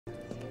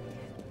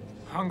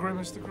Hungry,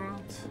 Mr.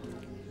 Grant?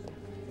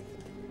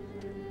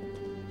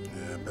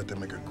 Yeah, I bet they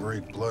make a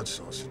great blood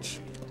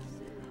sausage.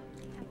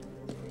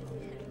 There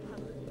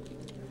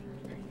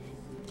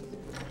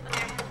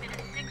has been a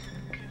sixth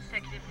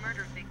consecutive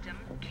murder victim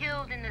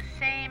killed in the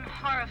same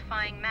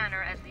horrifying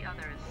manner as the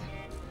others.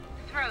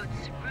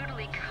 Throats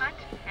brutally cut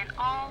and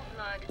all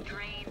blood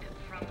drained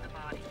from the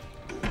body.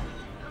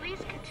 Police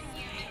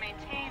continue to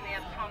maintain they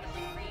have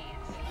promising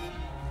leads,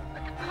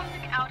 but the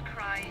public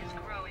outcry is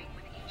growing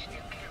with each new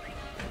killing.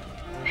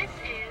 This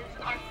is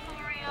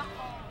Arthuria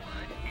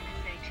Homewood,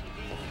 NSA-TV,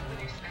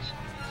 with a special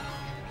report.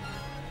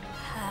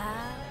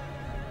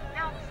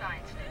 Now the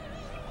science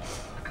news.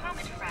 A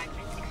comet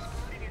fragment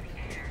exploded in the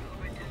air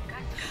over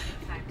Tunguska in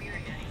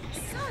Siberia in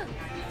June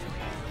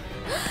 1920.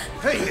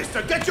 Hey,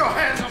 mister, get your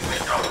hands off me!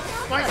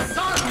 My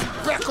son!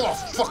 Back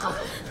off, fucker!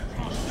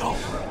 No!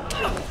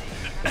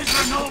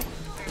 Ezra, no!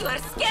 You are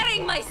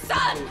scaring my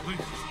son!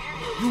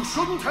 You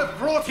shouldn't have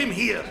brought him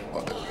here!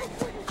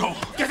 Go!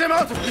 Get him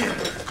out of here!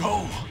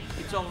 Go!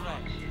 It's all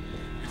right.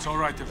 It's all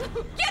right, Evan.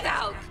 Get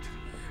out!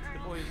 The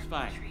boy is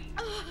fine.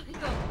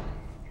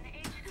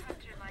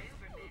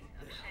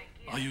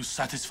 Are you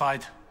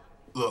satisfied?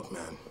 Look,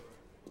 man.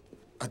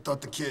 I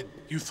thought the kid...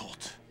 You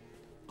thought.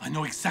 I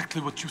know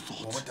exactly what you thought.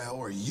 Well, what the hell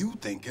are you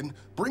thinking,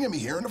 bringing me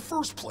here in the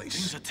first place?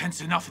 Things are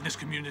tense enough in this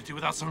community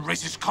without some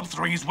racist cop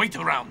throwing his weight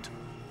around.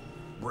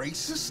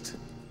 Racist?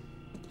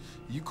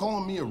 You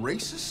calling me a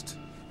racist?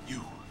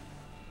 You.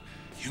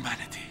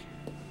 Humanity.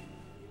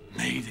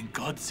 Made in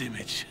God's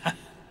image.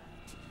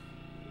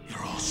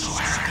 You're all so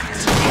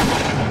arrogant.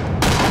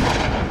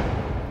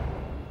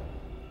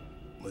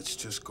 Let's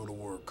just go to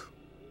work.